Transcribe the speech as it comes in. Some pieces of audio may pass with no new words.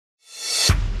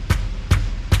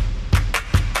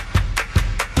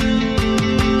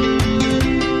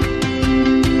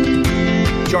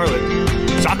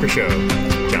Soccer Show.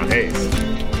 John Hayes,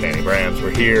 Danny Brams.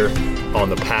 We're here on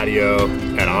the patio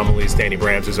at Amelie's. Danny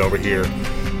Brams is over here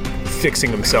fixing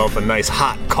himself a nice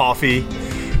hot coffee.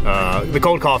 The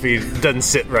cold coffee doesn't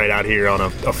sit right out here on a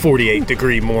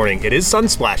 48-degree morning. It is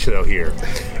sunsplash, though, here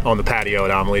on the patio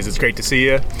at Amelie's. It's great to see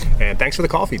you, and thanks for the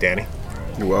coffee, Danny.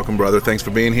 You're welcome, brother. Thanks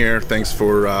for being here. Thanks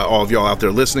for all of y'all out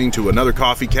there listening to another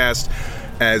Coffee Cast.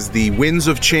 As the winds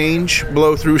of change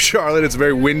blow through Charlotte, it's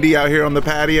very windy out here on the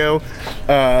patio,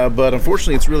 but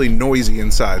unfortunately it's really noisy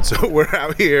inside. So we're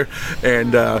out here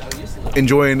and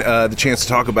enjoying the chance to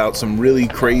talk about some really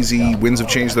crazy winds of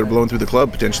change that are blowing through the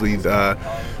club. Potentially,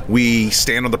 we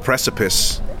stand on the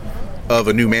precipice of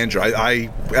a new manager. I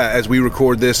as we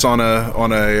record this on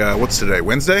a what's today?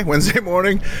 Wednesday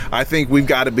morning. I think we've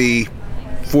got to be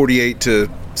 48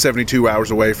 to 72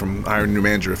 hours away from hiring a new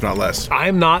manager, if not less.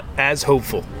 I'm not as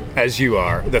hopeful as you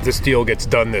are that this deal gets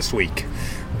done this week,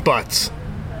 but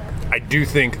I do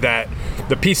think that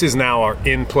the pieces now are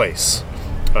in place,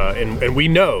 and we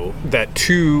know that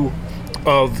two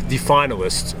of the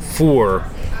finalists for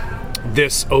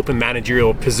this open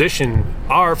managerial position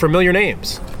are familiar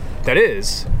names. That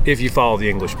is, if you follow the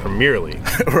English Premier League.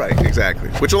 Right, exactly.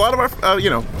 Which a lot of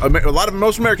our,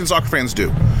 most American soccer fans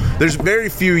do. There's very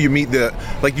few you meet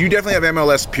you definitely have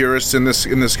MLS purists in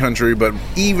this country, but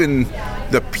even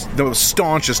the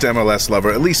staunchest MLS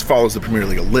lover at least follows the Premier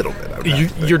League a little bit.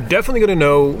 You're definitely going to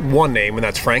know one name, and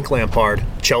that's Frank Lampard,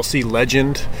 Chelsea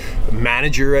legend,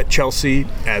 manager at Chelsea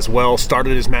as well.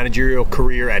 Started his managerial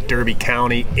career at Derby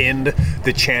County in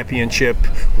the Championship,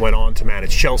 went on to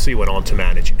manage Chelsea, went on to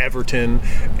manage Everton,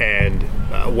 and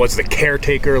was the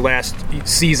caretaker last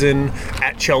season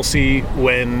at Chelsea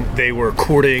when they were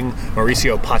courting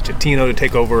Mauricio Pochettino to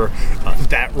take over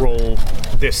that role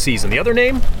this season. The other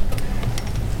name,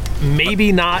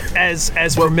 maybe not as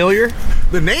familiar.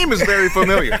 The name is very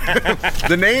familiar.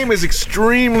 The name is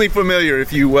extremely familiar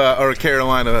if you are a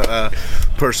Carolina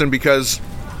person, because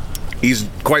he's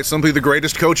quite simply the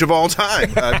greatest coach of all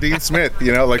time, Dean Smith.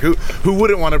 Who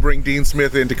wouldn't want to bring Dean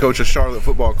Smith in to coach a Charlotte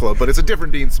football club? But it's a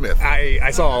different Dean Smith.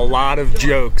 I saw a lot of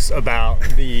jokes about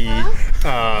the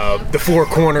four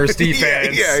corners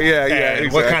defense. Yeah, exactly.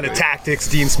 What kind of tactics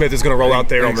Dean Smith is going to roll out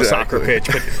there on the soccer pitch.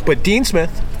 But Dean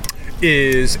Smith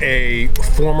is a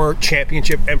former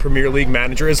Championship and Premier League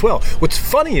manager as well. What's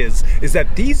funny is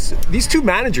that these two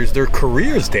managers, their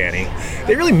careers, Danny,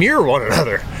 they really mirror one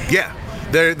another. Yeah.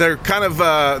 They're kind of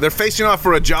they're facing off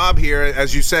for a job here.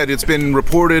 As you said, it's been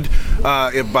reported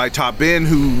by Top Bin,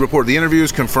 who reported the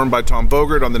interviews, confirmed by Tom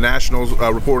Bogert on the national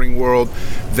reporting world,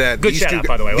 that good shout out,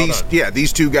 by the way. Well done.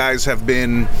 These two guys have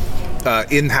been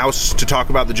in-house to talk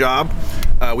about the job.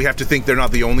 We have to think they're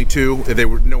not the only two.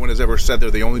 No one has ever said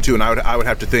they're the only two, and I would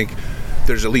have to think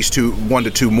there's at least one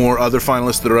to two more other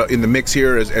finalists that are in the mix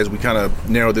here as we kind of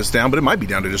narrow this down. But it might be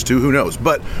down to just two. Who knows?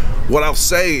 But what I'll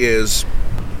say is,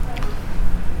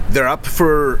 they're up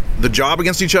for the job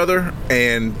against each other,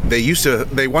 and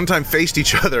they one time faced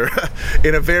each other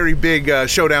in a very big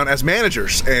showdown as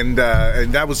managers, and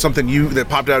that was something that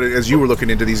popped out as you were looking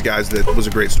into these guys. That was a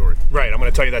great story. Right, I'm going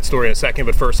to tell you that story in a second,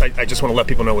 but first I just want to let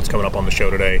people know what's coming up on the show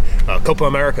today. Copa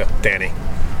America, Danny.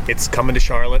 It's coming to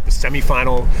Charlotte, the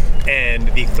semifinal and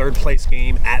the third place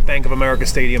game at Bank of America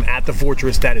Stadium at the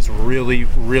Fortress. That is really,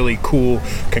 really cool.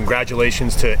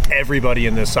 Congratulations to everybody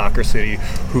in this soccer city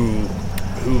who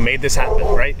made this happen,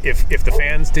 right? If the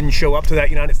fans didn't show up to that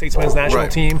United States men's national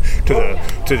team, to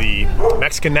the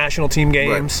Mexican national team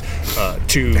games,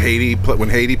 to Haiti, when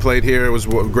Haiti played here, it was a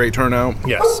great turnout.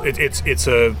 Yes,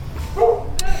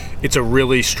 it's a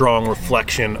really strong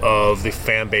reflection of the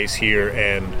fan base here,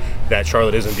 and that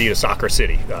Charlotte is indeed a soccer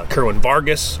city. Kerwin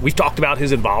Vargas, we've talked about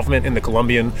his involvement in the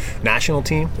Colombian national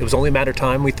team. It was only a matter of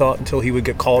time, we thought, until he would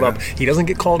get called up. He doesn't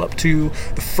get called up to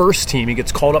the first team. He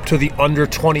gets called up to the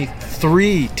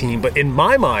under-23 team. But in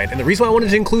my mind, and the reason why I wanted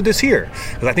to include this here,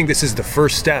 is I think this is the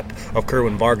first step of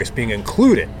Kerwin Vargas being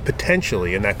included,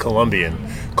 potentially, in that Colombian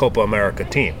Copa America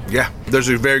team. Yeah, there's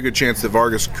a very good chance that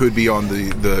Vargas could be on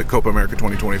the Copa America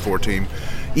 2024 team.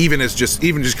 Even just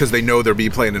because they know they'll be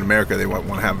playing in America, they want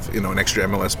to have an extra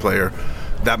MLS player.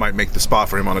 That might make the spot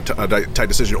for him on a tight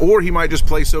decision, or he might just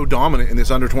play so dominant in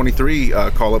this under 23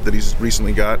 call up that he's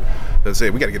recently got that say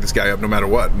we got to get this guy up no matter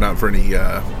what, not for any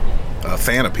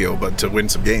fan appeal, but to win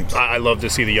some games. I love to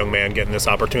see the young man getting this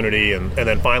opportunity, and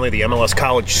then finally the MLS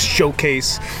College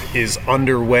Showcase is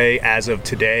underway as of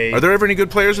today. Are there ever any good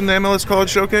players in the MLS College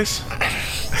Showcase?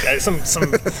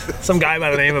 Some guy by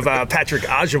the name of Patrick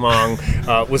Ajamong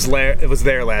was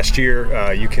there last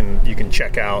year. You can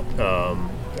check out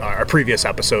our previous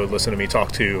episode, listen to me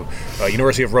talk to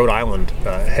University of Rhode Island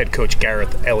head coach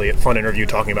Gareth Elliott. Fun interview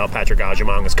talking about Patrick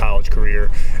Agyemang's college career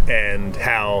and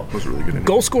how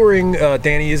goal scoring,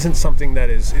 Danny, isn't something that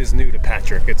is new to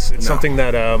Patrick. It's something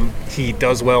that he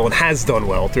does well and has done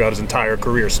well throughout his entire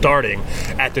career, starting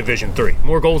at Division III.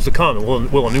 More goals to come.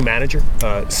 And will a new manager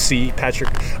see Patrick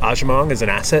Agyemang as an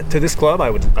asset to this club? I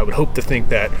would hope to think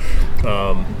that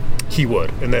he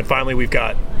would. And then finally, we've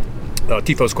got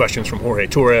Tifo's questions from Jorge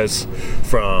Torres,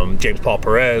 from James Paul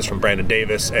Perez, from Brandon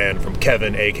Davis, and from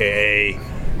Kevin, a.k.a.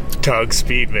 Tug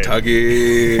Speedman. Tug.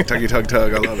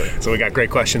 I love it. So we got great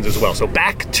questions as well. So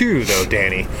back to, though,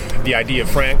 Danny, the idea of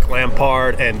Frank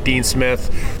Lampard and Dean Smith.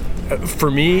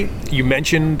 For me, you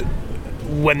mentioned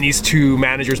when these two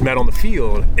managers met on the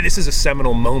field, this is a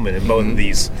seminal moment in both of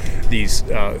these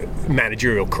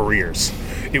managerial careers.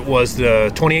 It was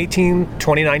the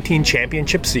 2018-2019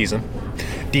 championship season.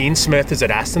 Dean Smith is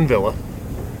at Aston Villa,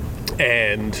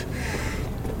 and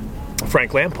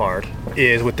Frank Lampard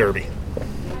is with Derby.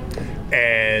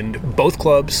 And both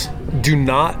clubs do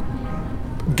not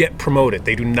get promoted.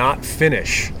 They do not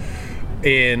finish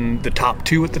in the top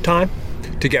two at the time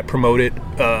to get promoted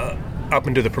up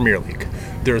into the Premier League.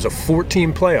 There's a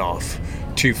 14 playoff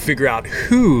to figure out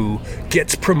who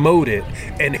gets promoted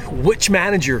and which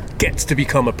manager gets to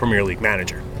become a Premier League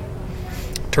manager.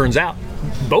 Turns out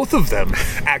both of them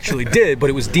actually did, but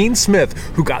it was Dean Smith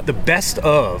who got the best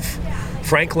of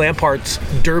Frank Lampard's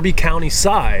Derby County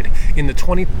side in the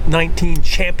 2019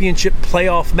 championship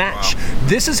playoff match. Wow.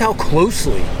 This is how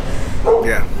closely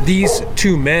these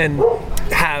two men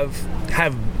have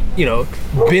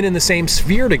been in the same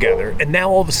sphere together, and now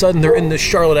all of a sudden they're in the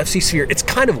Charlotte FC sphere. It's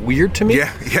kind of weird to me.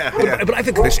 But I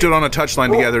think they stood on a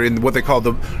touchline together in what they call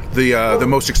the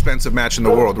most expensive match in the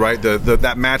world, right?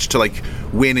 That match to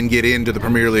win and get into the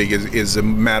Premier League is a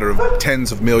matter of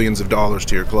tens of millions of dollars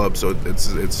to your club. So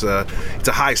it's a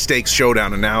high stakes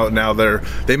showdown, and now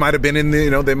they might have been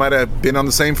they might have been on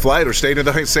the same flight or stayed at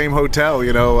the same hotel.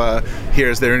 Here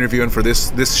as they're interviewing for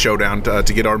this showdown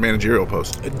to get our managerial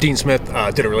post. Dean Smith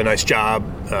did a really nice job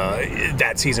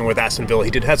that season with Aston Villa.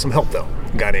 He did have some help though.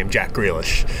 A guy named Jack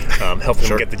Grealish helped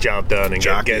him get the job done and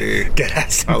get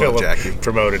Aston Villa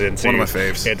promoted into one of my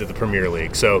faves into the Premier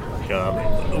League. So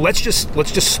let's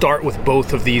just start with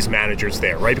both of these managers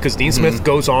there, right? Because Dean Smith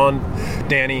goes on,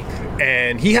 Danny,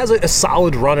 and he has a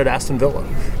solid run at Aston Villa.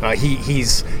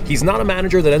 He's not a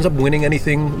manager that ends up winning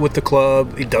anything with the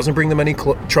club. He doesn't bring them any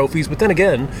trophies, but then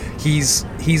again, he's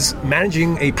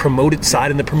managing a promoted side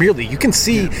in the Premier League. You can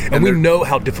see, and we know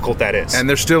how difficult that is. And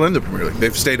they're still in the Premier League.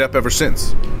 They've stayed up ever since.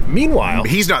 Meanwhile,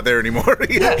 he's not there anymore.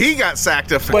 He got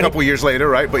sacked a couple years later,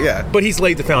 right? But he's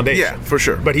laid the foundation. Yeah, for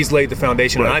sure. But he's laid the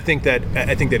foundation, and I think that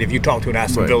if you talk to an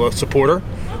Aston Villa supporter,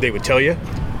 they would tell you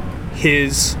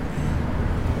his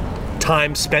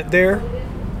time spent there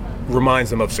reminds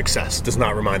them of success, does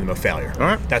not remind them of failure. All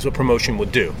right. That's what promotion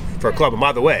would do for a club. And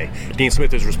by the way, Dean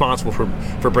Smith is responsible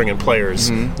for bringing players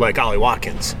like Ollie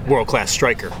Watkins, world-class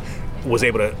striker, was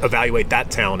able to evaluate that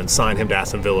talent and sign him to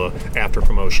Aston Villa after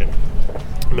promotion.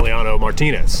 Emiliano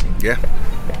Martinez. Yeah.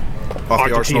 Off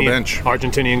the Arsenal bench.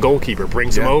 Argentinian goalkeeper,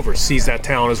 brings him over, sees that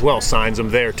talent as well, signs him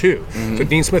there too. So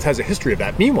Dean Smith has a history of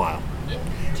that. Meanwhile,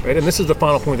 right, and this is the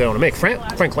final point that I want to make,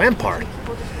 Frank Lampard,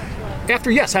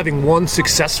 after, having one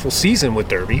successful season with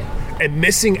Derby and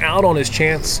missing out on his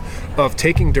chance of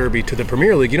taking Derby to the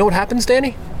Premier League, you know what happens,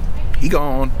 Danny? He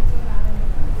gone.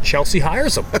 Chelsea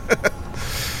hires him.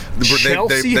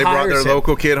 They brought their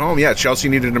local kid home. Yeah, Chelsea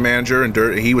needed a manager, and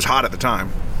he was hot at the time.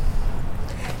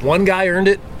 One guy earned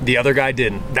it, the other guy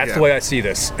didn't. That's the way I see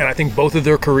this. And I think both of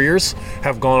their careers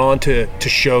have gone on to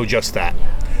show just that.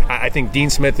 I think Dean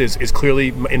Smith is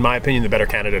clearly, in my opinion, the better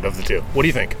candidate of the two. What do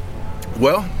you think?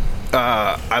 Well,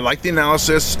 I like the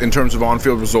analysis in terms of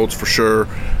on-field results for sure.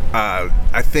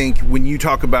 I think when you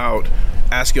talk about,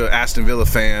 ask an Aston Villa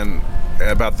fan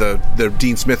about the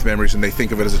Dean Smith memories and they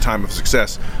think of it as a time of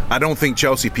success, I don't think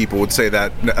Chelsea people would say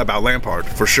that about Lampard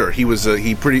for sure. He was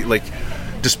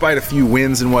despite a few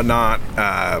wins and whatnot,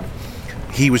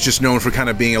 he was just known for kind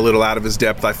of being a little out of his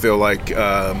depth, I feel like,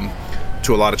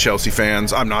 to a lot of Chelsea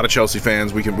fans. I'm not a Chelsea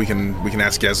fan. We can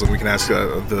ask Geslin, we can ask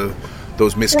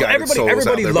those misguided souls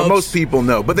out there. But most people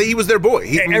know. But he was their boy.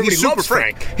 He's super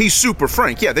frank. He's super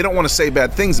frank. Yeah, they don't want to say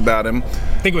bad things about him.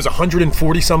 I think it was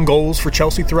 140-some goals for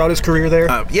Chelsea throughout his career there.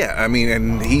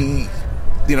 And he...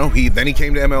 he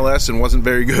came to MLS and wasn't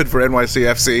very good for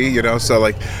NYCFC, so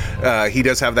he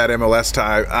does have that MLS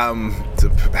tie.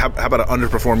 How about an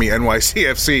underperforming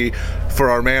NYCFC for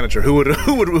our manager? Who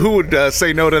would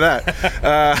say no to that?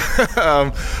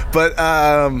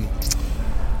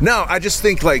 No, I just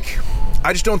think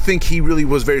I just don't think he really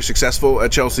was very successful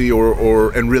at Chelsea,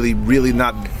 and really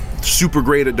not super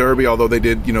great at Derby. Although they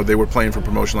did, they were playing for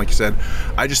promotion, like you said.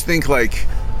 I just think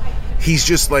he's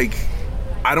just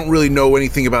I don't really know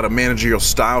anything about a managerial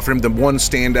style for him. The one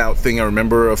standout thing I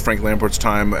remember of Frank Lampard's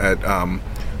time at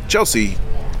Chelsea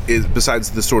is,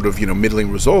 besides the sort of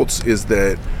middling results, is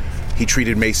that he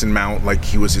treated Mason Mount like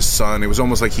he was his son. It was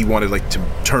almost like he wanted to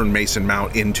turn Mason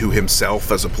Mount into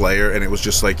himself as a player, and it was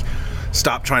just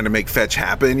stop trying to make fetch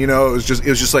happen. It was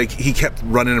just like he kept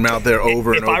running him out there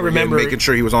over and over again, making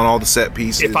sure he was on all the set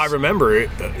pieces. If I remember,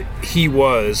 he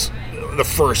was the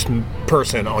first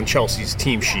person on Chelsea's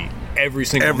team sheet. Every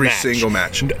single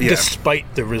match. Yeah.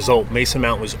 Despite the result, Mason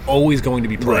Mount was always going to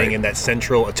be playing in that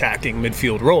central attacking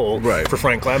midfield role for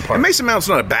Frank Lampard. And Mason Mount's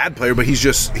not a bad player, but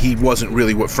he wasn't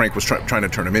really what Frank was trying to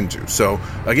turn him into. So,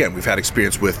 again, we've had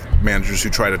experience with managers who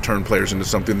try to turn players into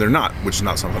something they're not, which is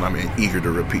not something I'm eager to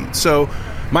repeat. So,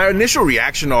 my initial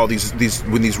reaction to all these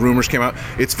when these rumors came out,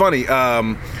 it's funny.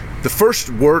 The first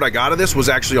word I got of this was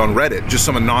actually on Reddit. Just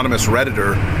some anonymous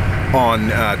Redditor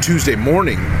on Tuesday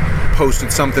morning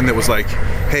posted something that was like,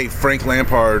 "Hey, Frank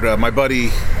Lampard, my buddy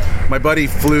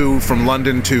flew from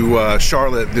London to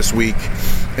Charlotte this week,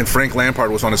 and Frank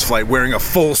Lampard was on his flight wearing a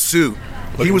full suit.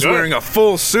 He was wearing a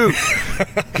full suit.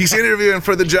 He's interviewing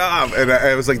for the job." And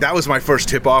I was like, that was my first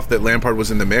tip-off that Lampard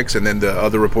was in the mix, and then the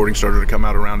other reporting started to come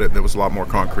out around it that was a lot more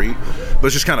concrete. But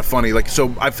it's just kind of funny.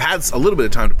 So I've had a little bit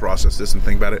of time to process this and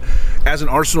think about it. As an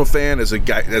Arsenal fan, as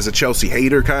a Chelsea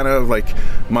hater, kind of,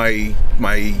 my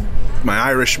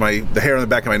Irish, the hair on the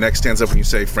back of my neck stands up when you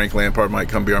say Frank Lampard might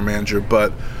come be our manager.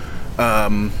 But I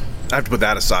have to put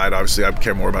that aside. Obviously, I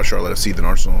care more about Charlotte FC than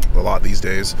Arsenal a lot these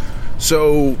days.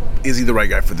 So, is he the right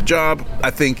guy for the job?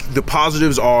 I think the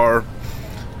positives are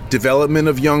development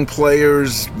of young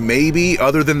players, maybe,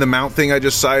 other than the Mount thing I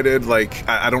just cited.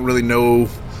 I don't really know.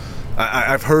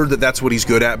 I've heard that that's what he's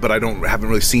good at, but haven't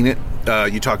really seen it.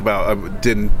 You talk about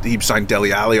didn't he sign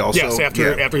Dele Alli also? Yes,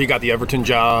 after he got the Everton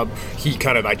job, he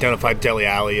kind of identified Dele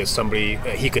Alli as somebody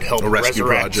he could help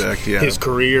resurrect his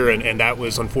career, and that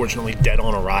was unfortunately dead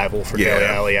on arrival for Dele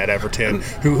Alli at Everton,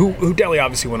 who Dele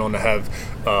obviously went on to have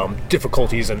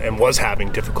difficulties and was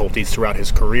having difficulties throughout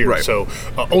his career. Right. So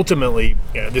ultimately,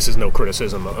 this is no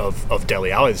criticism of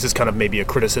Dele Alli. This is kind of maybe a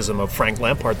criticism of Frank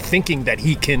Lampard, thinking that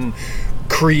he can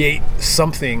create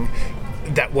something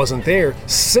that wasn't there,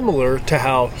 similar to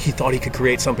how he thought he could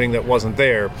create something that wasn't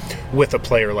there with a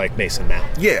player like Mason Mount.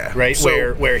 Yeah. Right?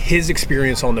 So, where his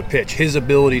experience on the pitch, his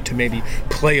ability to maybe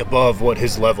play above what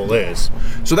his level is.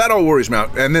 So that all worries me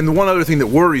out. And then the one other thing that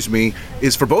worries me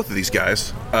is for both of these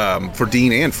guys, for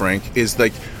Dean and Frank, is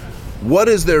what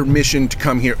is their mission to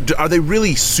come here? Are they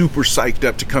really super psyched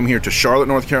up to come here to Charlotte,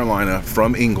 North Carolina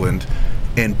from England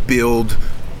and build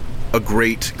a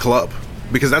great club?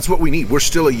 Because that's what we need. We're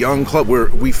still a young club.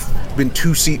 We've had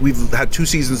 2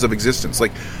 seasons of existence.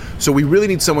 So we really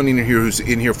need someone in here who's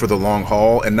in here for the long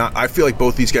haul. And I feel like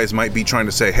both these guys might be trying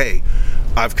to say, "Hey,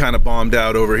 I've kind of bombed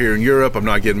out over here in Europe. I'm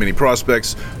not getting many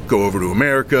prospects. Go over to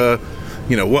America.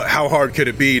 How hard could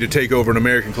it be to take over an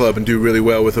American club and do really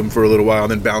well with them for a little while,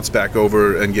 and then bounce back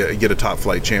over and get a top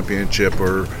flight championship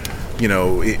or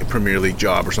Premier League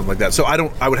job or something like that?" So I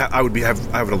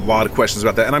have a lot of questions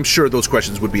about that, and I'm sure those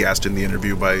questions would be asked in the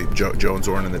interview by Joe and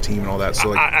Zoran and the team and all that.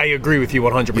 So I agree with you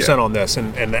 100% on this,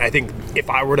 and I think if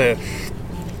I were to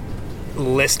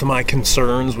list my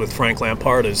concerns with Frank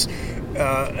Lampard as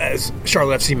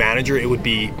Charlotte FC manager, it would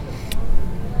be,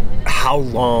 how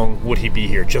long would he be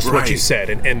here? Just what you said.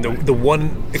 And the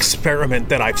one experiment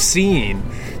that I've seen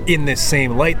in this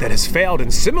same light that has failed,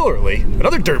 and similarly,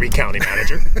 another Derby County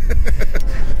manager,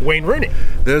 Wayne Rooney.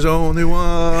 There's only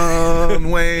one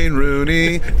Wayne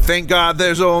Rooney. Thank God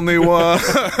there's only one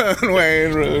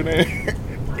Wayne Rooney.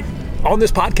 On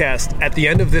this podcast, at the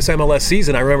end of this MLS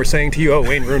season, I remember saying to you,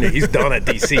 Wayne Rooney, he's done at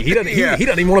DC. He doesn't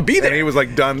even want to be there. And he was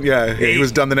done. Yeah, he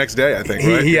was done the next day, I think.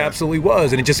 He absolutely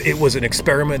was, and it was an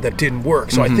experiment that didn't work.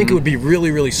 So I think it would be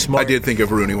really, really smart. I did think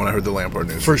of Rooney when I heard the Lampard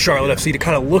news for Charlotte FC to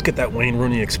kind of look at that Wayne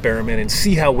Rooney experiment and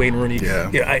see how Wayne Rooney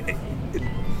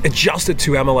adjusted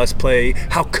to MLS play,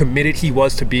 how committed he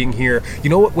was to being here. You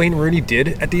know what Wayne Rooney did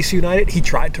at DC United? He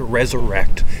tried to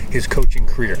resurrect his coaching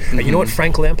career. And you know what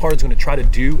Frank Lampard's going to try to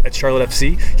do at Charlotte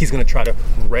FC? He's going to try to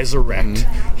resurrect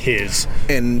his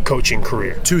coaching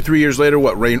career. 2-3 years later,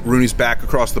 Rooney's back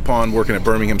across the pond working at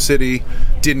Birmingham City.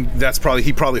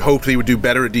 he probably hoped he would do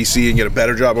better at DC and get a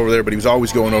better job over there, but he was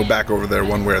always going back over there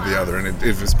one way or the other. And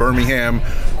if it's Birmingham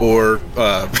or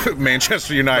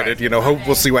Manchester United,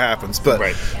 we'll see what happens.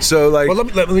 But so like, well,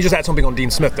 let me just add something on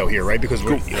Dean Smith though here, right? Because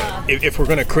if we're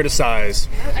going to criticize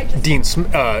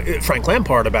Frank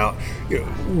Lampard about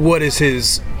what is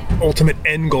his ultimate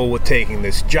end goal with taking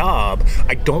this job,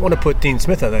 I don't want to put Dean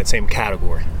Smith in that same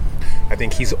category. I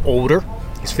think he's older.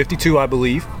 He's 52, I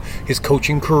believe. His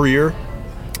coaching career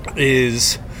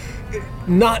is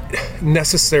not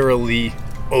necessarily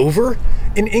over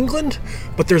in England,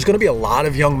 but there's going to be a lot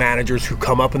of young managers who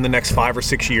come up in the next 5 or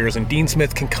 6 years, and Dean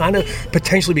Smith can kind of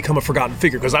potentially become a forgotten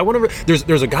figure. Because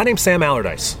there's a guy named Sam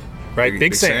Allardyce, right?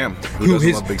 Big Sam.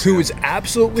 Who is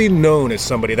absolutely known as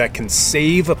somebody that can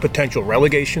save a potential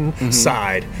relegation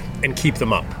side and keep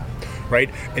them up,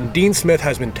 right? And Dean Smith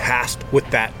has been tasked with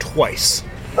that twice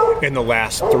in the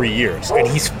last 3 years, and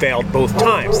he's failed both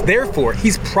times. Therefore,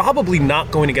 he's probably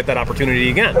not going to get that opportunity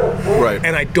again. Right.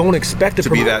 And I don't expect to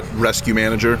be that rescue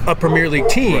manager, a Premier League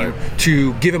team,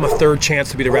 to give him a third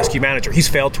chance to be the rescue manager. He's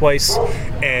failed twice,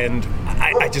 and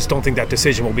I just don't think that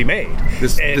decision will be made.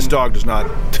 This dog does not.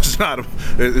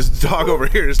 This dog over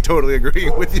here is totally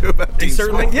agreeing with you about Dean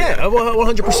certainly, Smith. Yeah,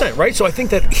 100%, right? So I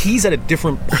think that he's at a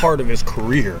different part of his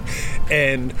career,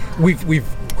 and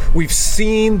we've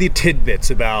seen the tidbits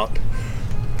about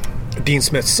Dean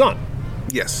Smith's son.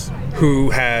 Yes. Who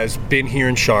has been here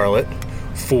in Charlotte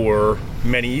for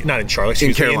not in Charlotte,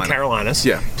 in Carolinas.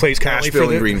 Yeah. Plays currently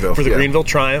Greenville. For the Greenville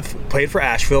Triumph. Played for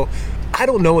Asheville. I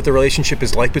don't know what the relationship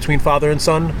is like between father and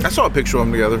son. I saw a picture of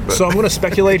them together. But. So I'm going to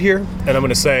speculate here, and I'm going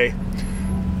to say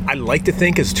I like to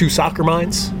think as two soccer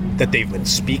minds that they've been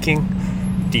speaking.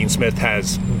 Dean Smith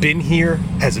has been here,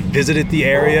 has visited the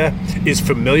area, is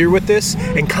familiar with this,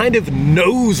 and kind of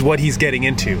knows what he's getting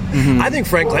into. I think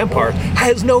Frank Lampard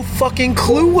has no fucking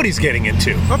clue what he's getting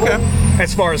into. Okay.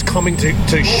 As far as coming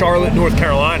to Charlotte, North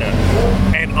Carolina,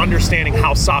 and understanding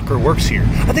how soccer works here.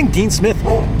 I think Dean Smith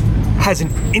has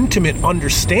an intimate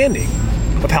understanding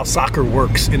of how soccer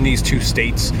works in these two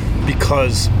states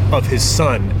because of his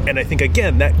son. And I think,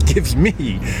 again, that gives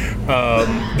me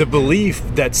the belief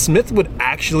that Smith would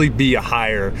actually be a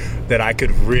hire that I could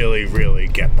really, really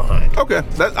get behind. Okay,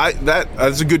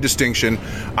 that's a good distinction.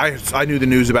 I knew the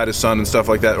news about his son and stuff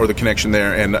like that, or the connection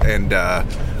there, and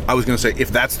I was going to say,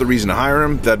 if that's the reason to hire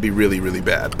him, that'd be really, really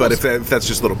bad. But if that's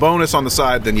just a little bonus on the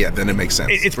side, then then it makes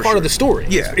sense. It's part of the story.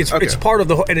 Yeah, it's part of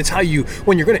the whole, and it's how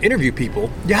when you're going to interview people,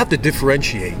 you have to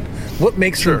differentiate. What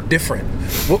makes them different?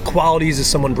 What qualities is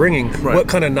someone bringing? Right. What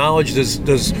kind of knowledge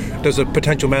does a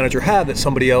potential manager have that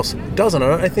somebody else doesn't?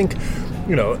 And I think,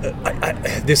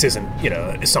 this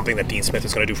isn't, something that Dean Smith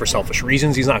is going to do for selfish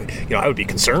reasons. He's not, I would be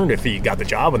concerned if he got the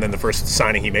job and then the first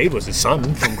signing he made was his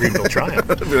son from Greenville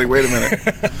Triumph. I'd be like, wait a minute.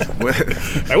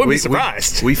 I wouldn't be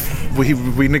surprised.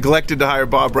 We neglected to hire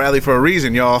Bob Bradley for a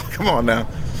reason, y'all. Come on now.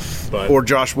 Or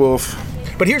Josh Wolf.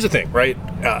 But here's the thing, right?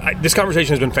 This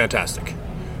conversation has been fantastic.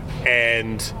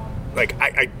 And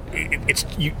it's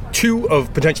two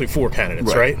of potentially four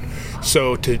candidates, right?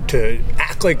 So to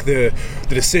act like the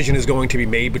decision is going to be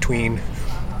made between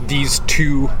these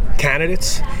two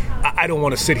candidates, I don't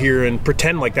want to sit here and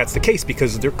pretend like that's the case,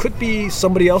 because there could be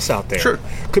somebody else out there. Sure.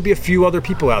 Could be a few other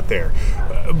people out there.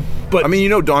 But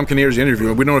Dom Kinnear's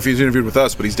interviewing. We don't know if he's interviewed with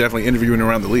us, but he's definitely interviewing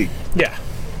around the league. Yeah.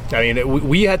 I mean,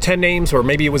 we had 10 names, or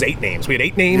maybe it was 8 names. We had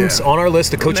 8 names on our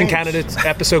list, the coaching candidates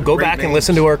episode. Go back and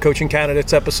listen to our coaching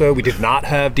candidates episode. We did not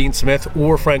have Dean Smith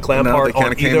or Frank Lampard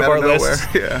on either of our lists.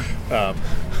 Yeah.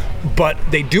 But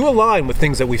they do align with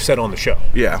things that we've said on the show.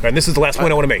 Yeah. And this is the last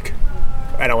point I want to make.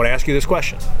 And I want to ask you this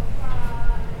question.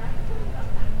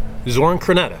 Zoran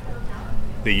Krneta,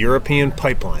 the European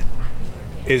pipeline,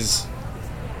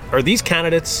 are these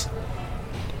candidates,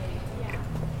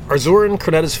 are Zoran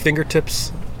Krneta's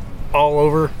fingertips all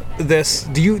over this?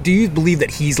 Do you believe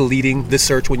that he's leading this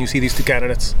search when you see these two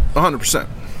candidates?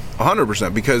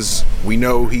 100%, because we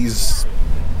know he's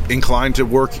inclined to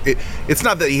work. It's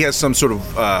not that he has some sort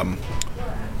of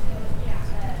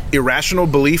irrational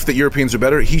belief that Europeans are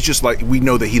better. He's just we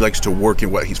know that he likes to work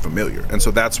in what he's familiar, and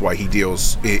so that's why he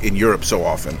deals in Europe so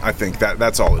often. I think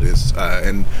that's all it is.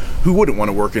 And who wouldn't want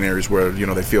to work in areas where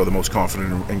they feel the most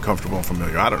confident and comfortable and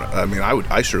familiar? I don't know. I mean,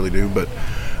 I surely do, but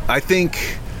I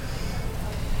think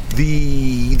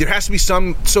there has to be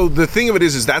some. So the thing of it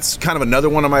is that's kind of another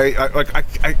one of my.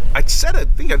 I said, I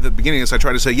think at the beginning of this, I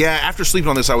tried to say, after sleeping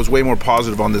on this, I was way more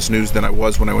positive on this news than I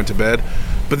was when I went to bed.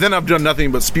 But then I've done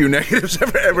nothing but spew negatives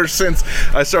ever since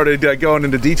I started going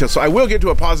into detail. So I will get to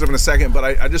a positive in a second, but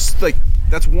I just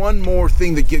that's one more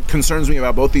thing that concerns me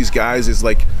about both these guys is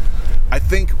I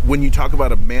think when you talk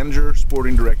about a manager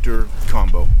sporting director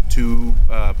combo, two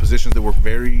positions that work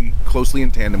very closely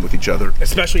in tandem with each other,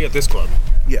 especially at this club.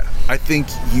 Yeah, I think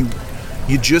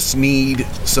you just need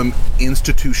some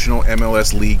institutional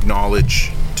MLS league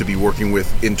knowledge to be working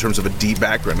with in terms of a deep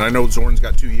background. And I know Zorn's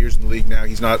got 2 years in the league now.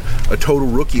 He's not a total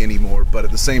rookie anymore, but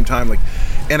at the same time, like,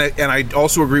 and I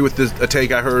also agree with a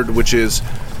take I heard, which is,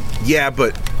 yeah,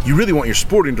 but you really want your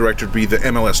sporting director to be the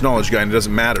MLS knowledge guy, and it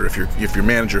doesn't matter if your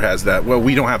manager has that. Well,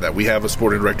 we don't have that. We have a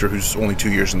sporting director who's only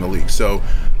 2 years in the league. So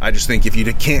I just think if you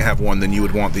can't have one, then you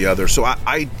would want the other. So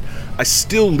I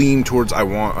still lean towards I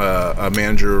want a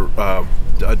manager,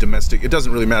 a domestic. It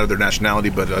doesn't really matter their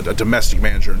nationality, but a domestic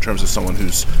manager in terms of someone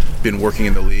who's been working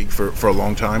in the league for a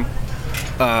long time.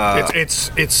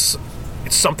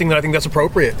 It's something that I think that's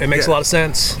appropriate. It makes a lot of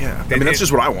sense. Yeah, I mean that's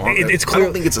just what I want. It's clear, I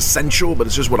don't think it's essential, but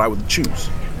it's just what I would choose.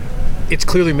 It's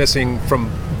clearly missing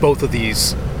from both of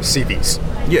these CVs.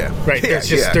 Yeah, right.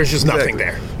 Yeah, there's just nothing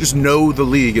there. Just know the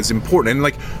league is important, and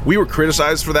like we were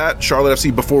criticized for that, Charlotte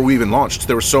FC, before we even launched.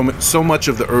 There was so much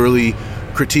of the early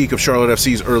critique of Charlotte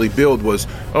FC's early build was,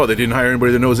 oh, they didn't hire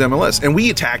anybody that knows MLS, and we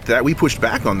attacked that. We pushed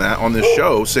back on that on this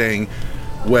show, saying,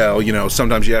 well, you know,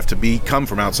 sometimes you have to come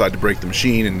from outside to break the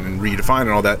machine and redefine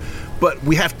and all that. But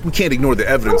we can't ignore the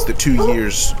evidence that 2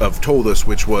 years have told us,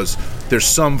 which was there's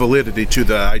some validity to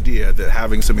the idea that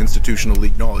having some institutional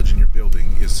league knowledge in your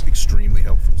building is extremely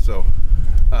helpful. So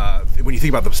when you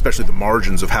think about especially the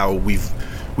margins of how we've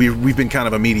been kind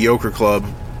of a mediocre club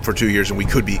for 2 years,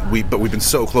 and but we've been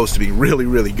so close to being really,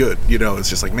 really good. You know, it's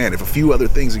just like, man, if a few other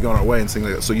things had gone our way and things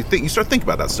like that. So you start thinking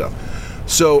about that stuff.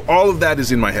 So all of that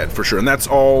is in my head for sure, and that's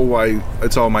all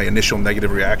my initial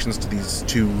negative reactions to these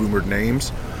two rumored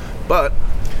names. But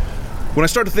when I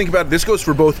start to think about it, this goes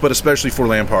for both, but especially for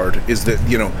Lampard, is that,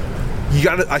 you know,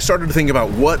 I started to think about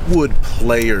what would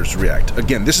players react.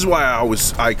 Again, this is why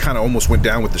I kind of almost went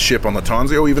down with the ship on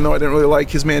Latanzio, even though I didn't really like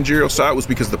his managerial style, was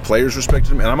because the players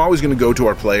respected him. And I'm always going to go to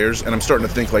our players, and I'm starting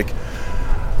to think, like,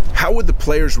 how would the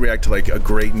players react to, like, a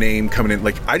great name coming in?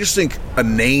 Like, I just think a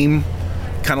name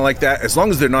kind of like that, as long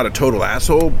as they're not a total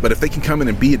asshole, but if they can come in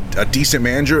and be a decent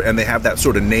manager and they have that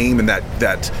sort of name and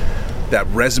that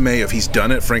resume of he's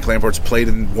done it. Frank Lampard's played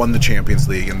and won the Champions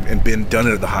League and done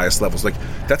it at the highest levels. Like,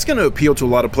 that's going to appeal to a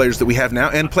lot of players that we have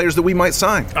now and players that we might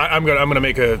sign. I'm gonna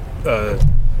make a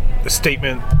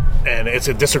statement, and it's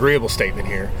a disagreeable statement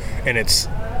here. And it's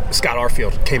Scott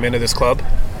Arfield came into this club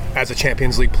as a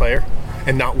Champions League player,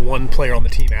 and not one player on the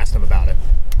team asked him about it.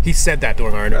 He said that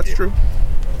during our interview. That's true.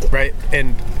 Right,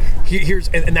 and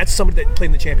and that's somebody that played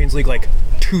in the Champions League like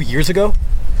 2 years ago.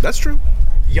 That's true.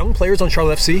 Young players on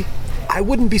Charlotte FC, I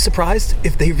wouldn't be surprised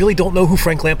if they really don't know who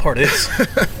Frank Lampard is.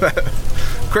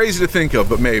 Crazy to think of,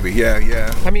 but maybe,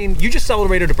 yeah. I mean, you just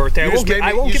celebrated a birthday. You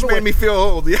just made me feel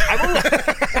old. Yeah.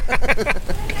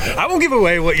 I won't give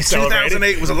away what you celebrated.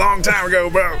 2008 was a long time ago,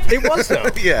 bro. It was, though.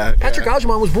 Yeah. Patrick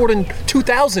Ajman was born in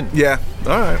 2000. Yeah.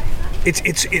 All right.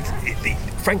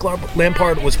 Frank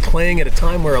Lampard was playing at a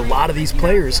time where a lot of these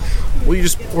players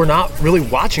were not really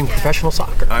watching professional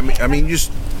soccer. I mean, you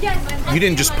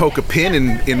didn't just poke a pin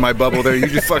in my bubble there. You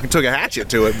just fucking took a hatchet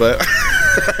to it. But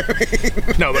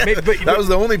no, but that was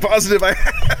the only positive I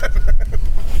had.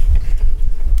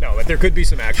 No, but there could be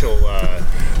some actual.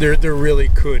 There really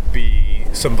could be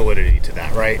some validity to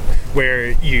that, right?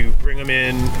 Where you bring them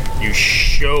in, you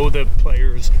show the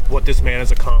players what this man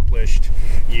has accomplished.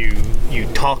 You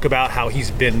talk about how he's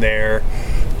been there.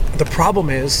 The problem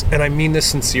is, and I mean this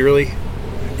sincerely,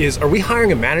 is are we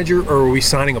hiring a manager or are we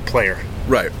signing a player?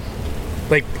 Right.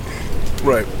 Like,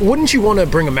 right. Wouldn't you want to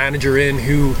bring a manager in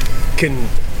who can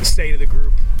say to the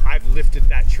group, I've lifted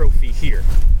that trophy here.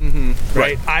 Mm-hmm.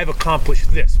 Right? I've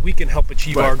accomplished this. We can help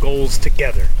achieve our goals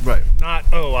together. Right. Not,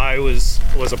 I was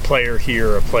a player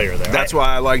here, a player there. That's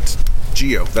why I liked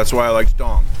Gio. That's why I liked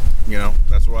Dom. You know,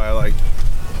 that's why I liked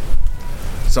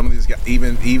some of these guys.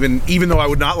 Even though I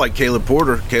would not like Caleb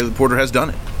Porter has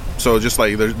done it. So just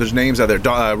like there's names out there.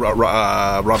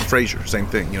 Robert Frazier, same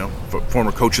thing. You know,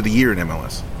 former coach of the year in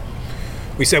MLS.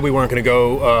 We said we weren't going to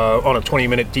go on a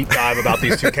 20-minute deep dive about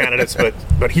these two candidates,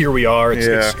 but here we are.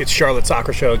 It's Charlotte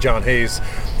Soccer Show. John Hayes,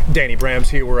 Danny Brams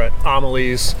here. We're at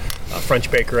Amelie's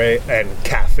French Bakery and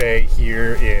Cafe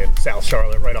here in South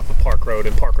Charlotte, right off of Park Road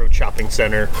and Park Road Shopping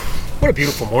Center. What a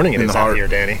beautiful morning it is out here,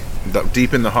 Danny.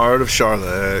 Deep in the heart of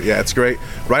Charlotte. Yeah, it's great.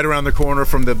 Right around the corner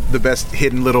from the best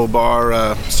hidden little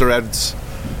bar, Sir Ed's.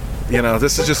 You know,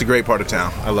 this is just a great part of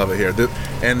town. I love it here. The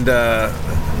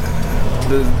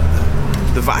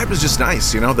vibe is just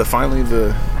nice, you know.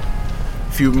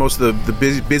 Most of the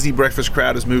busy breakfast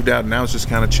crowd has moved out, and now it's just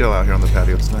kind of chill out here on the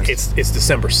patio. It's nice. It's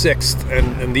December 6th,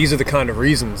 and these are the kind of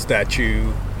reasons that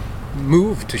you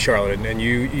move to Charlotte and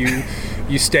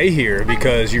you stay here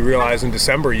because you realize in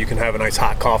December you can have a nice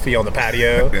hot coffee on the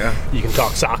patio. Yeah. You can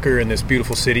talk soccer in this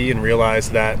beautiful city and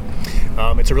realize that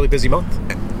it's a really busy month.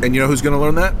 And you know who's going to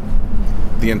learn that?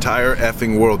 The entire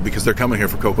effing world, because they're coming here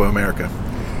for Copa America.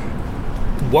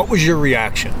 What was your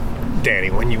reaction, Danny,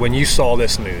 when you saw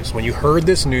this news, when you heard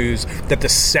this news that the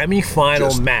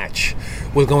semifinal match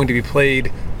was going to be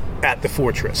played at the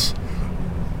Fortress?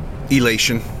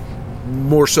 Elation,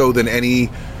 more so than any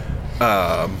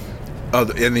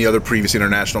other previous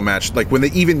international match. Like when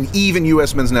they even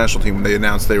U.S. men's national team, when they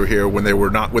announced they were here, when they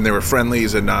were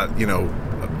friendlies and not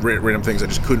random things, I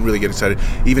just couldn't really get excited.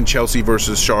 Even Chelsea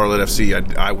versus Charlotte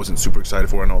FC, I wasn't super excited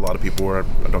for. I know a lot of people were.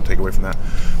 I don't take away from that.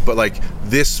 But like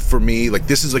this, for me, like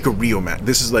this is like a Rio match.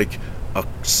 This is like a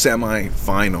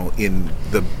semi-final in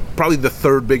probably the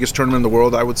third biggest tournament in the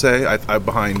world, I would say. I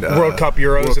behind World Cup,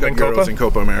 Euros, and Copa? and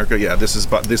Copa America. Yeah, this is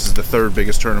the third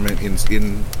biggest tournament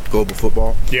in global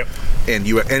football. Yep. And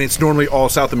it's normally all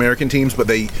South American teams, but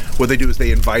what they do is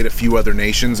they invite a few other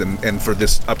nations, and for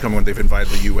this upcoming one, they've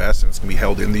invited the U.S. and it's gonna be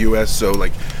held in the U.S. So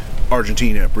like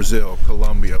Argentina, Brazil,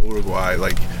 Colombia, Uruguay,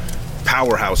 like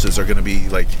powerhouses are gonna be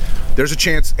like. There's a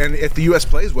chance, and if the U.S.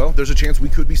 plays well, there's a chance we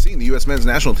could be seeing the U.S. men's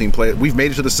national team play. We've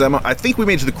made it to the semi. I think we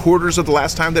made it to the quarters of the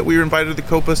last time that we were invited to the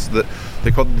Copas.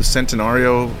 They called it the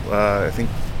Centenario, I think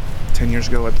 10 years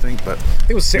ago, I think. But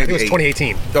it was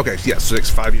 2018. Okay, yeah,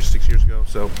 6 years ago.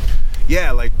 So,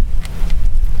 yeah, like,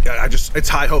 it's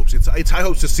high hopes. It's high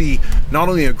hopes to see not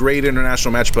only a great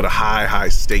international match, but a high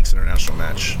stakes international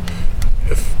match.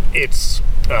 It's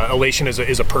elation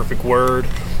is a perfect word.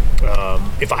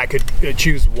 If I could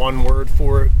choose one word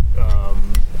for it,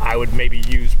 I would maybe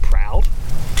use proud.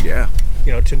 Yeah.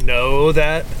 To know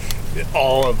that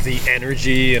all of the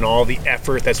energy and all the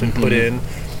effort that's been put in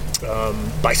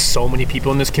by so many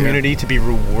people in this community to be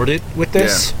rewarded with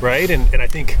this, right? And I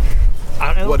think...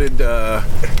 What did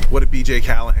BJ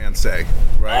Callahan say?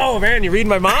 Right? Oh man, you're reading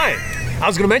my mind. I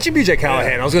was going to mention BJ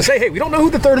Callahan. I was going to say, hey, we don't know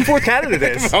who the third and fourth candidate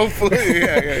is. Hopefully,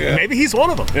 yeah. Maybe he's one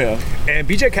of them. Yeah. And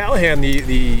BJ Callahan,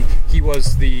 he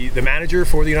was the manager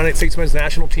for the United States men's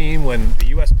national team when the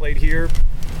U.S. played here.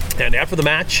 And after the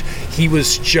match, he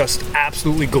was just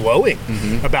absolutely glowing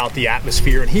about the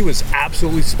atmosphere, and he was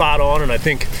absolutely spot on. And I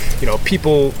think,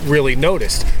 people really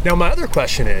noticed. Now, my other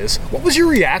question is, what was your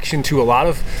reaction to a lot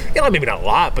of, maybe not a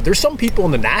lot, but there's some people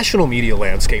in the national media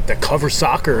landscape that cover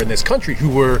soccer in this country who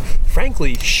were,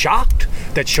 frankly, shocked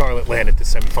that Charlotte landed the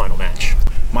semifinal match?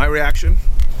 My reaction?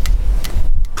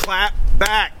 Clap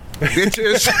back.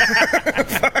 Bitches.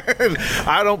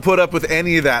 I don't put up with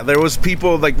any of that. There was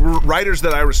people, like writers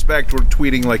that I respect, were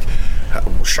tweeting like,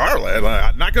 Charlotte,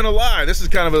 I'm not gonna lie, this is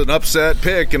kind of an upset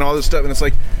pick and all this stuff, and it's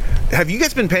like, have you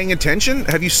guys been paying attention?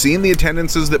 Have you seen the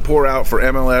attendances that pour out for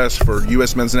MLS, for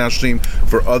U.S. men's national team,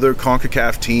 for other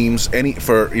CONCACAF teams,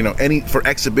 for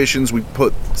exhibitions? We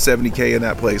put 70K in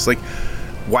that place. Like,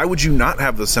 why would you not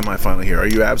have the semifinal here? Are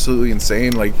you absolutely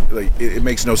insane? Like it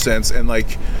makes no sense. And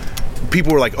like,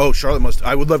 people were like, oh, Charlotte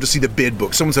I would love to see the bid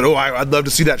book. Someone said, oh, I'd love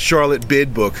to see that Charlotte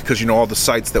bid book, because, all the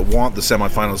sites that want the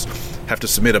semifinals have to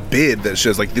submit a bid that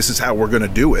says, like, this is how we're going to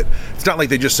do it. It's not like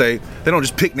they don't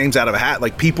just pick names out of a hat.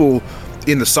 Like, people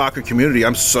in the soccer community,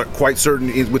 I'm quite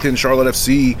certain within Charlotte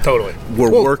FC,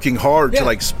 were working hard to,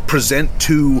 like, present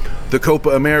to the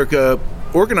Copa America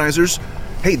organizers,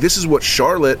 hey, this is what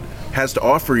Charlotte has to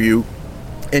offer you.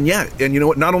 And you know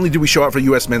what? Not only did we show out for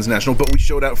U.S. men's national, but we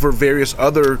showed out for various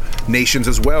other nations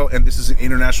as well. And this is an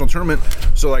international tournament,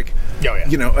 so like,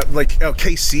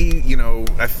 KC.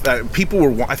 People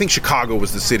were. I think Chicago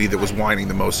was the city that was whining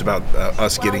the most about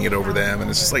us getting it over them, and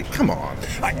it's just like, come on.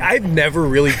 I've never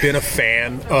really been a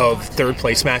fan of third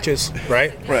place matches,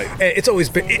 right? Right. It's always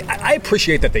been. I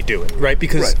appreciate that they do it, right?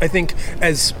 Because I think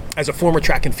as a former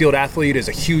track and field athlete, as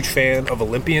a huge fan of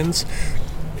Olympians,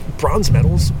 bronze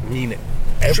medals mean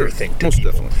everything to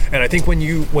people. Definitely. And I think when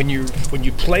you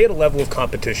play at a level of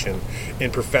competition in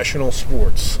professional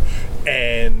sports,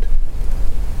 and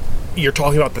you're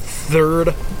talking about the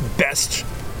third best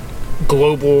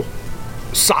global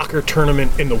soccer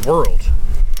tournament in the world,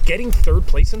 getting third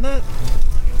place in that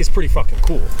is pretty fucking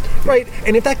cool, right?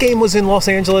 And if that game was in Los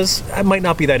Angeles, I might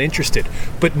not be that interested.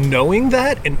 But knowing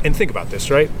that, and think about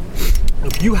this, right?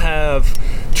 If you have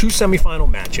two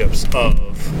semifinal matchups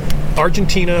of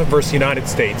Argentina versus United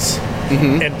States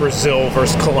and Brazil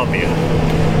versus Colombia,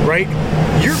 right?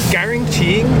 You're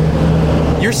guaranteeing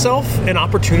yourself an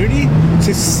opportunity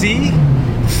to see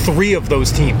three of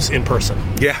those teams in person.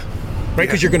 Yeah. right?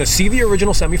 Because you're going to see the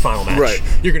original semifinal match. Right.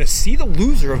 You're going to see the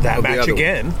loser of that match other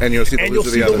again. one. And you'll see the loser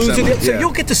of the other semi. So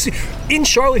you'll get to see, in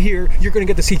Charlotte here, you're going to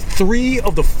get to see 3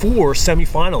 of the 4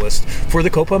 semifinalists for the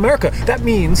Copa America. That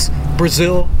means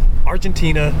Brazil,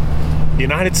 Argentina, the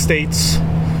United States,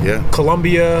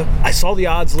 Colombia. I saw the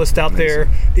odds list out there.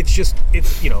 It's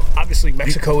obviously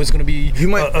Mexico is going to be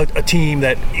a team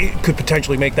that could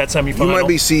potentially make that semifinal. You might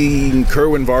be seeing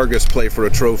Kerwin Vargas play for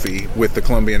a trophy with the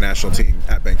Colombian national team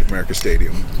at Bank of America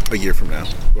Stadium a year from now,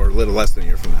 or a little less than a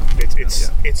year from now.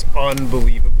 It's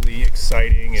unbelievably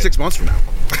exciting. 6 months from now.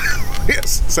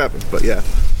 Yes, it's happened, but yeah.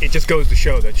 It just goes to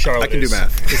show that Charlotte is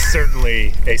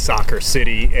certainly a soccer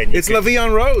city. And it's La Vie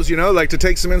en Rose, like to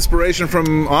take some inspiration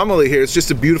from Amelie here. It's just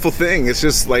a beautiful thing. It's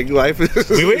just like life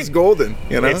is golden,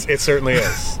 It certainly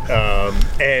is.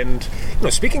 And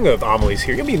speaking of Amelie's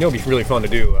here, it'll be really fun to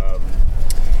do.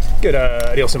 Get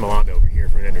Adilson Milando over here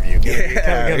for an interview.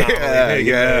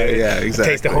 Exactly.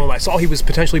 Taste of home. I saw he was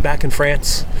potentially back in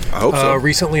France. I hope so.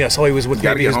 Recently, I saw he was with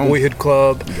maybe his boyhood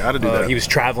club. You got to do that. He was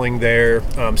traveling there.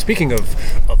 Speaking of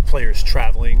players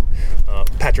traveling,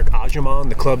 Patrick Agyemang,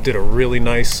 the club did a really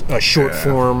nice short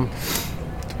form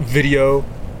video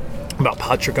about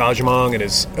Patrick Agyemang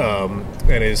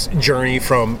and his journey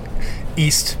from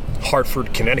East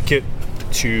Hartford, Connecticut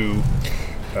to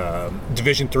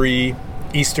Division III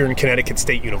Eastern Connecticut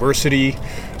State University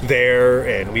there,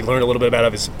 and we learned a little bit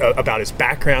about his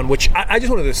background, which I just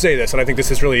wanted to say this, and I think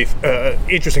this is really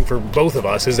interesting for both of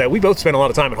us, is that we both spent a lot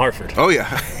of time in Hartford. Oh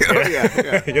yeah.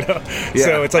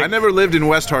 So it's like, I never lived in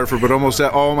West Hartford, but almost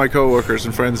all my coworkers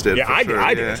and friends did. Yeah,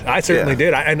 I did. I certainly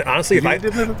did. And honestly,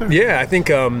 I think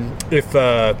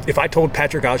if I told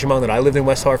Patrick Agyemang that I lived in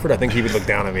West Hartford, I think he would look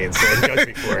down at me and judge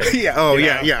me for it.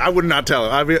 I would not tell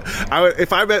him.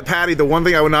 If I met Patty, the one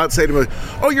thing I would not say to him is,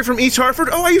 "Oh, you're from East Hartford?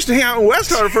 Oh, I used to hang out in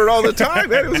West Hartford all the time.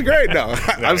 Man, it was great." No,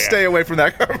 I'll stay away from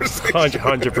that conversation.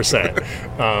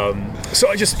 100%. So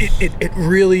it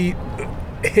really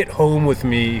hit home with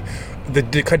me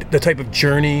the type of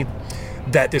journey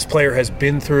that this player has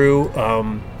been through.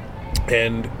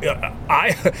 And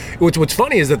what's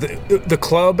funny is that the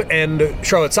club and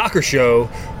Charlotte Soccer Show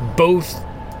both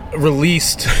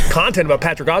released content about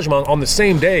Patrick Agyemang on the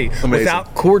same day. Amazing.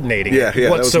 Without coordinating whatsoever.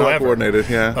 That was not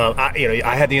coordinated.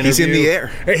 I had the interview. He's in the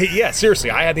air. Yeah,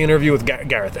 seriously. I had the interview with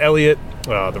Gareth Elliott,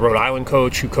 the Rhode Island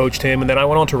coach who coached him, and then I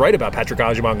went on to write about Patrick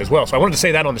Agyemang as well. So I wanted to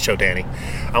say that on the show, Danny.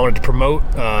 I wanted to promote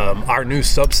our new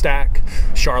Substack,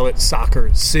 Charlotte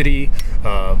Soccer City.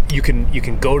 You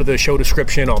can go to the show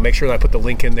description. I'll make sure that I put the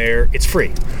link in there. It's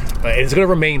free. It's going to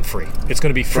remain free. It's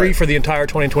going to be free for the entire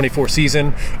 2024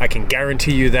 season. I can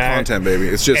guarantee you that. Content, baby.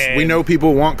 It's just, we know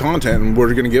people want content, and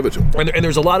we're going to give it to them. And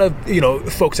there's a lot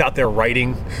of folks out there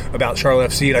writing about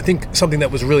Charlotte FC, and I think something that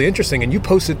was really interesting, and you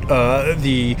posted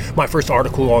my first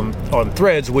article on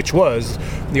Threads, which was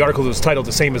the article that was titled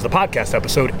the same as the podcast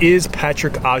episode, "Is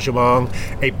Patrick Agyemang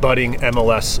a budding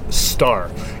MLS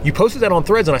star?" You posted that on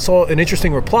Threads, and I saw an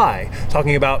interesting reply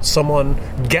talking about someone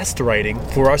guest writing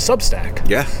for our Substack.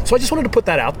 Yeah. So I just wanted to put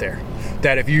that out there,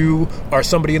 that if you are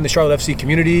somebody in the Charlotte FC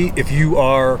community, if you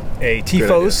are a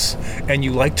Tifos and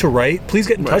you like to write, please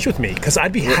get in touch with me, because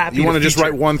I'd be happy. You want to just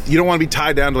write one. You don't want to be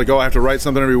tied down to I have to write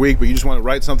something every week, but you just want to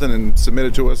write something and submit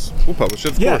it to us. We'll publish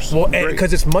it, of course. Well,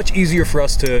 because it's much easier for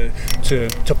us to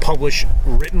publish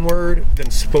written word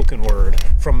than spoken word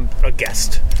from a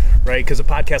guest. Right, because a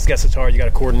podcast guest, it's hard. You got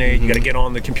to coordinate. Mm-hmm. You got to get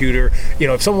on the computer.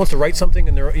 If someone wants to write something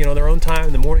in their own time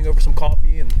in the morning over some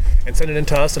coffee and send it in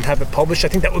to us and have it published, I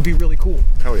think that would be really cool.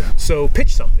 Hell yeah! So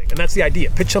pitch something, and that's the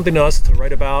idea. Pitch something to us to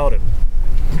write about, and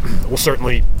we'll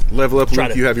certainly level up.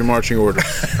 Luke, you have your marching orders.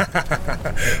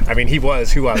 I mean, he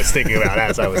was who I was thinking about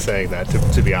as I was saying that.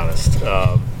 To be honest.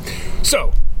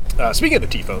 So speaking of the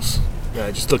Tifos,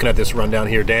 just looking at this rundown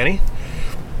here, Danny.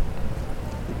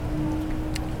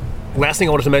 Last thing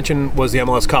I wanted to mention was the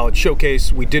MLS College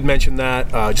Showcase. We did mention that.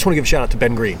 Just want to give a shout out to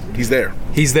Ben Green. He's there.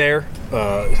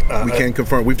 We can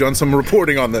confirm. We've done some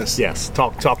reporting on this. Yes.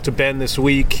 Talk to Ben this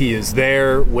week. He is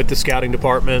there with the scouting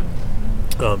department,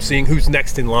 seeing who's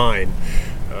next in line,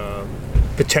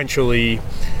 potentially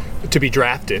to be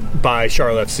drafted by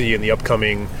Charlotte FC in the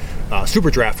upcoming Super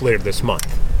Draft later this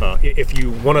month. If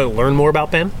you want to learn more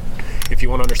about Ben, if you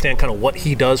want to understand kind of what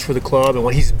he does for the club and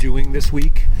what he's doing this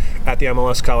week at the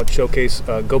MLS College Showcase,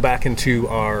 go back into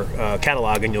our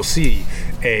catalog and you'll see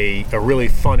a really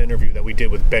fun interview that we did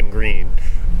with Ben Green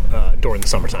during the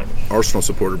summertime. Arsenal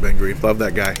supporter Ben Green. Love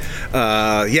that guy.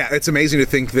 It's amazing to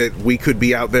think that we could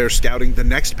be out there scouting the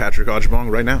next Patrick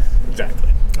Agyemang right now. Exactly.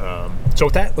 So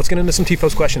with that, let's get into some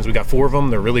Tifos questions. We got 4 of them.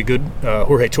 They're really good.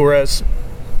 Jorge Torres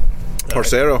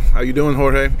Parcero, how you doing,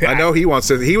 Jorge? I know he wants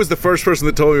to. He was the first person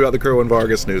that told me about the Kerwin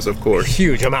Vargas news, of course.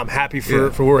 Huge. I'm happy for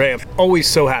Jorge. I'm always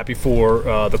so happy for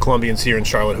the Colombians here in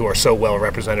Charlotte who are so well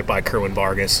represented by Kerwin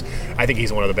Vargas. I think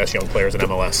he's one of the best young players in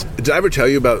MLS. Did I ever tell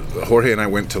you about Jorge and I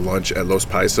went to lunch at Los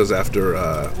Paisas after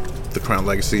the Crown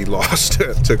Legacy lost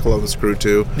to Columbus Crew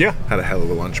 2? Yeah. Had a hell of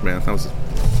a lunch, man. That was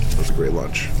a great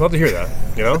lunch. Love to hear that.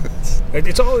 You know?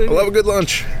 It's all. I love a good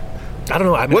lunch. I don't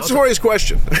know. I mean, what's Jorge's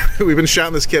question? We've been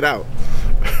shouting this kid out.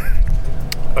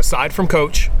 Aside from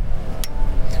coach,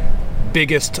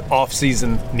 biggest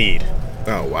off-season need?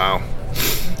 Oh, wow.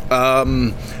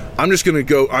 I'm just going to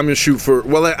go. I'm going to shoot for.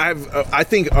 Well, I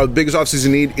think our biggest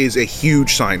off-season need is a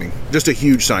huge signing. Just a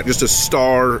huge sign. Just a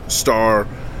star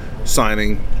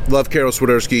signing. Love Karol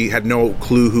Swiderski. Had no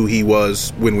clue who he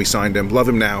was when we signed him. Love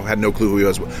him now. Had no clue who he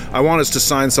was. I want us to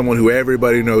sign someone who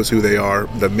everybody knows who they are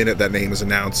the minute that name is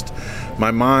announced. My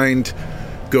mind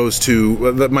goes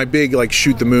to my big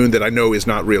shoot the moon that I know is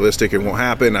not realistic and won't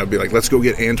happen. I'd be like, let's go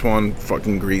get Antoine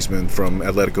fucking Griezmann from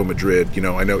Atletico Madrid. You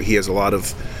know, I know he has a lot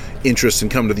of interest in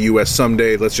coming to the U.S.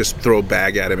 someday. Let's just throw a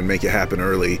bag at him and make it happen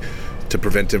early to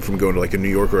prevent him from going to a New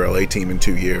York or LA team in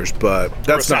 2 years. But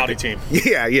that's or a Saudi team.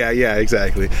 Yeah,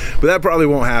 exactly. But that probably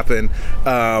won't happen.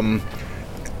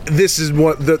 This is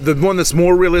what the one that's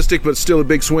more realistic, but still a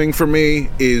big swing for me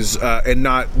is, and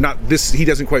not this. He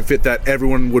doesn't quite fit that.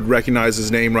 Everyone would recognize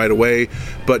his name right away,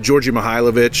 but Georgi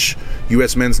Mihailovic,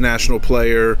 U.S. men's national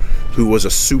player, who was a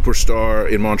superstar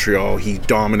in Montreal. He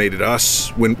dominated us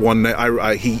when one.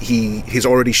 He's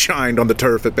already shined on the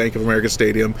turf at Bank of America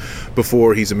Stadium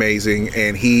before. He's amazing,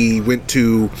 and he went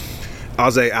to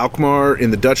AZ Alkmaar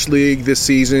in the Dutch league this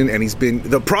season, and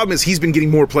the problem is he's been getting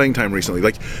more playing time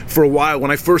recently. For a while, when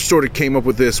I first sort of came up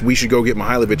with this, we should go get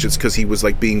Mihailovic, it's because he was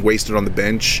being wasted on the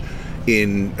bench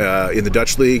in the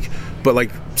Dutch league.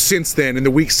 But since then, in the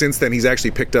weeks since then, he's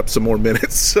actually picked up some more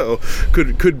minutes, so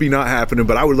could be not happening.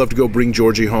 But I would love to go bring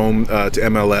Georgie home to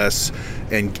MLS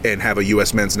and have a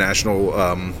U.S. men's national,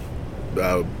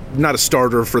 not a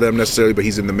starter for them necessarily, but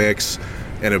he's in the mix,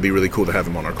 and it'd be really cool to have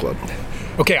him on our club.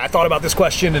 Okay, I thought about this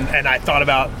question, and I thought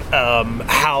about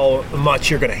how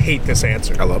much you're going to hate this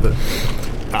answer. I love it.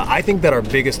 I think that our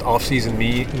biggest off-season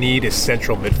need is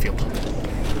central midfield.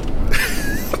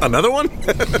 Another one?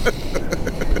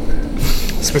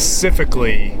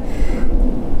 Specifically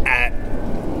at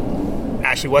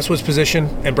Ashley Westwood's position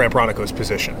and Brant Bronico's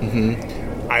position.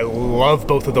 Mm-hmm. I love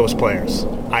both of those players.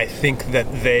 I think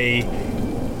that they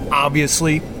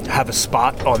obviously have a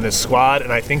spot on this squad,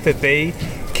 and I think that they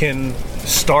can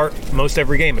start most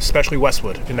every game, especially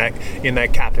Westwood in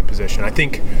that captain position. I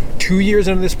think 2 years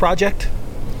into this project,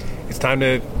 it's time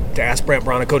to ask Brant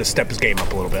Bronico to step his game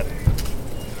up a little bit.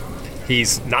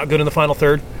 He's not good in the final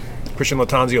third. Christian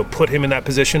Latanzio put him in that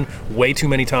position way too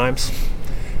many times.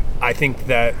 I think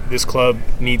that this club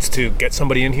needs to get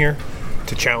somebody in here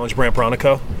to challenge Brant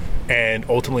Bronico and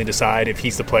ultimately decide if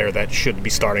he's the player that should be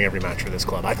starting every match for this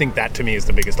club. I think that, to me, is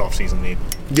the biggest off-season need.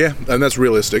 Yeah, and that's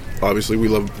realistic. Obviously,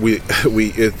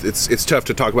 it's tough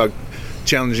to talk about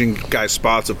challenging guys'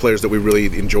 spots of players that we really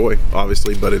enjoy,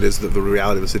 obviously, but it is the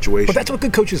reality of the situation. But that's what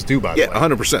good coaches do, by the way. Yeah,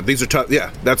 100%. These are tough.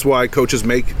 Yeah, that's why coaches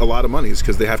make a lot of money, is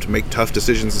because they have to make tough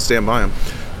decisions and stand by them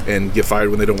and get fired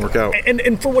when they don't work out.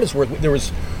 And for what it's worth, there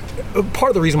was part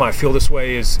of the reason why I feel this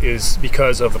way is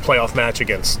because of the playoff match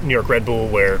against New York Red Bull,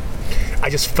 where I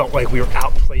just felt like we were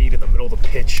outplayed in the middle of the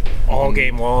pitch all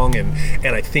game long, and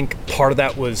I think part of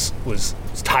that was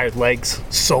tired legs.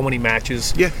 So many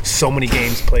matches, so many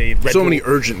games played. Red Bull, many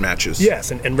urgent matches. Yes,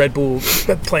 and Red Bull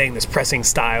playing this pressing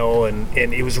style, and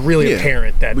it was really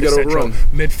apparent that the central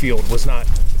midfield was not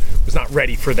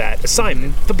ready for that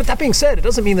assignment. But that being said, it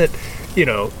doesn't mean that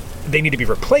they need to be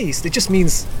replaced. It just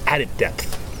means added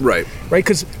depth. Right.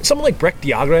 Because someone like Brek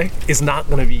Diagre is not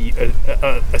going to be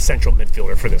a central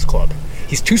midfielder for this club.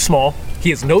 He's too small.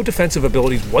 He has no defensive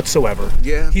abilities whatsoever.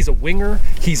 Yeah. He's a winger.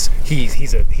 He's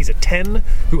a 10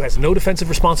 who has no defensive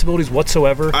responsibilities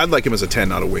whatsoever. I'd like him as a 10,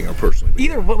 not a winger, personally.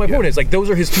 But my point is,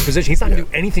 those are his two positions. He's not going to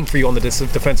do anything for you on the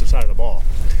defensive side of the ball.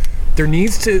 There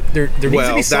needs to be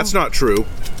some... that's not true.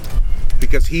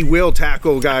 Because he will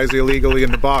tackle guys illegally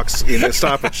in the box in the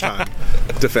stoppage time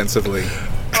defensively.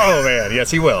 Oh, man,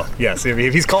 yes, he will. Yes,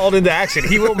 if he's called into action,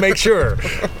 he will make sure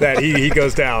that he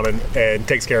goes down and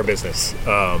takes care of business.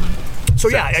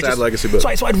 Sad legacy book.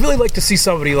 So I'd really like to see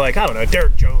somebody like, I don't know,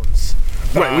 Derek Jones.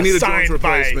 Right, we need a Jones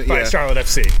replacement. by Charlotte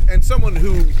FC. And someone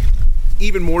who,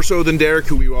 even more so than Derek,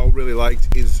 who we all really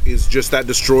liked, is just that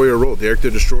destroyer role. Derek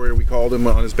the Destroyer, we called him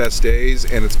on his best days,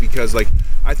 and it's because,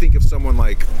 I think of someone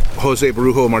like Jose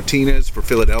Barujo Martinez for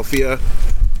Philadelphia,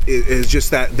 is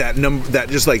just that number, that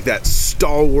just like that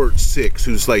stalwart 6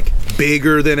 who's like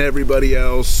bigger than everybody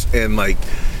else and like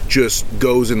just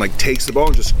goes and like takes the ball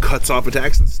and just cuts off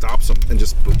attacks and stops them and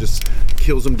just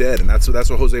kills them dead. And that's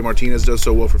what Jose Martinez does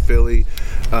so well for Philly.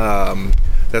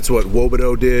 That's what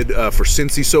Wobodo did for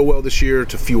Cincy so well this year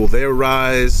to fuel their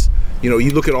rise. You know,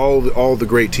 you look at all the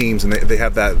great teams and they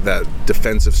have that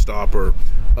defensive stopper.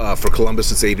 For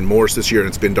Columbus, it's Aiden Morris this year, and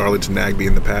it's been Darlington Nagbe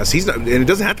in the past. He's not, and it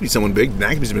doesn't have to be someone big.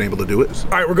 Nagbe's been able to do it.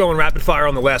 All right, we're going rapid fire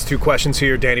on the last 2 questions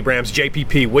here. Danny Brams,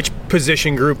 JPP, which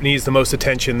position group needs the most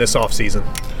attention this offseason?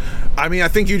 I mean, I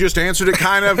think you just answered it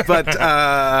kind of,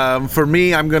 but for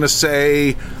me, I'm going to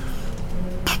say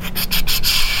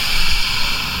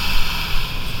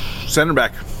center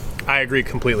back. I agree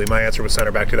completely. My answer was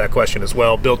center back to that question as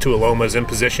well. Bill Tuiloma is in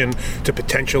position to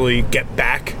potentially get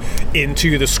back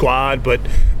into the squad, but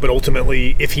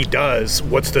ultimately, if he does,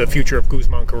 what's the future of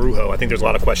Guzman Carujo? I think there's a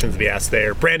lot of questions to be asked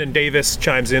there. Brandon Davis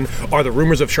chimes in. Are the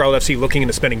rumors of Charlotte FC looking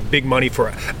into spending big money for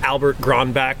Albert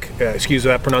Gronbach? Excuse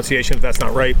that pronunciation if that's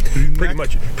not right.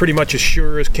 Pretty much as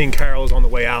sure as King Carroll is on the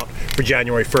way out for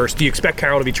January 1st. Do you expect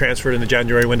Carroll to be transferred in the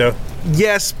January window?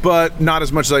 Yes, but not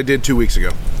as much as I did 2 weeks ago.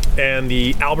 And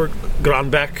the Albert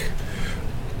Gronbach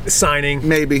signing.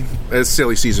 Maybe. It's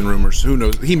silly season rumors. Who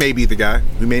knows? He may be the guy.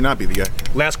 He may not be the guy.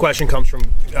 Last question comes from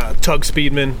Tug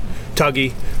Speedman.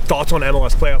 Tuggy, thoughts on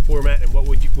MLS playoff format and what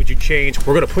would you change?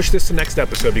 We're going to push this to next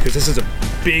episode because this is a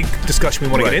big discussion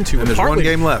we want to get into. And there's one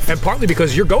game left. And partly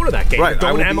because you're going to that game. Right.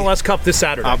 You're going to MLS Cup this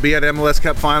Saturday. I'll be at MLS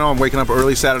Cup final. I'm waking up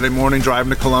early Saturday morning,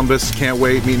 driving to Columbus. Can't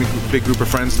wait. Meeting a big group of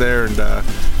friends there. And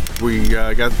we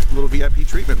got a little VIP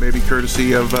treatment, maybe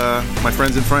courtesy of my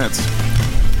friends in France.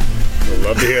 I'd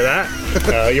love to hear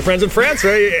that. Your friends in France,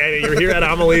 right? And you're here at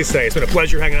Amelie's today. It's been a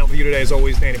pleasure hanging out with you today, as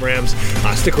always, Danny Brams.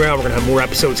 Stick around. We're going to have more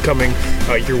episodes coming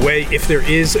your way. If there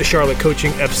is a Charlotte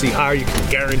Coaching FC hire, you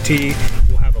can guarantee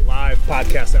we'll have a live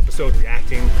podcast episode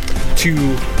reacting to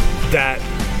that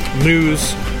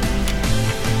news.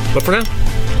 But for now,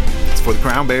 it's for the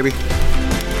crown, baby.